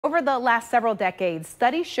Over the last several decades,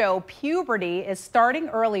 studies show puberty is starting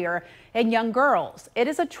earlier in young girls. It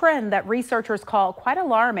is a trend that researchers call quite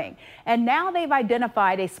alarming, and now they've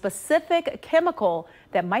identified a specific chemical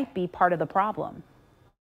that might be part of the problem.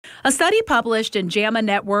 A study published in JAMA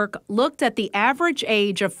Network looked at the average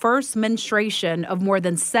age of first menstruation of more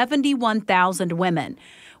than 71,000 women.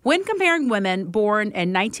 When comparing women born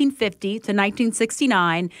in 1950 to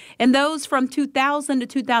 1969 and those from 2000 to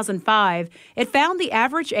 2005, it found the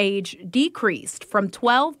average age decreased from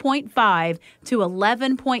 12.5 to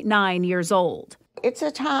 11.9 years old. It's a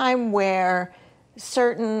time where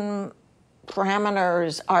certain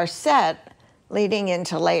parameters are set leading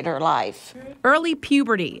into later life. Early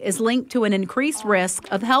puberty is linked to an increased risk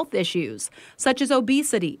of health issues such as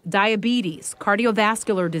obesity, diabetes,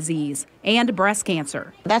 cardiovascular disease, and breast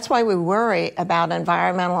cancer. That's why we worry about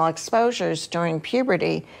environmental exposures during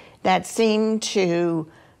puberty that seem to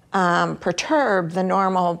perturb the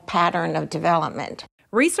normal pattern of development.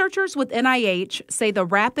 Researchers with NIH say the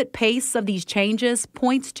rapid pace of these changes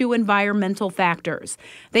points to environmental factors.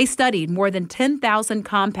 They studied more than 10,000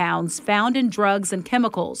 compounds found in drugs and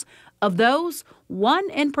chemicals. Of those, one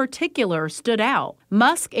in particular stood out.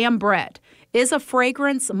 Musk ambret is a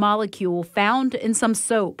fragrance molecule found in some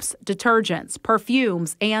soaps, detergents,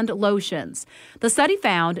 perfumes, and lotions. The study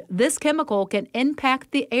found this chemical can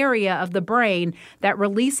impact the area of the brain that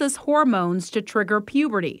releases hormones to trigger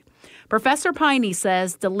puberty. Professor Piney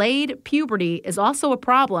says delayed puberty is also a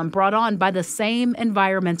problem brought on by the same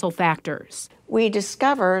environmental factors. We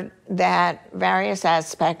discovered that various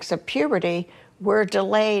aspects of puberty were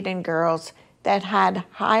delayed in girls that had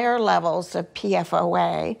higher levels of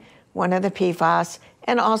PFOA, one of the PFAS,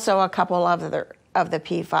 and also a couple of the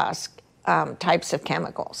PFAS types of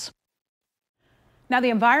chemicals. Now, the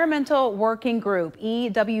Environmental Working Group,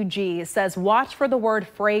 EWG, says watch for the word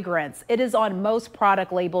fragrance. It is on most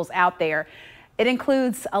product labels out there. It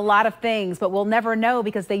includes a lot of things, but we'll never know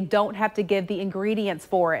because they don't have to give the ingredients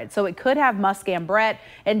for it. So it could have musk ambret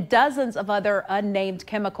and dozens of other unnamed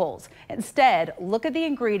chemicals. Instead, look at the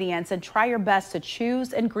ingredients and try your best to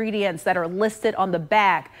choose ingredients that are listed on the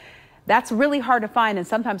back. That's really hard to find, and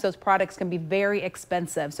sometimes those products can be very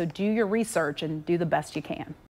expensive. So do your research and do the best you can.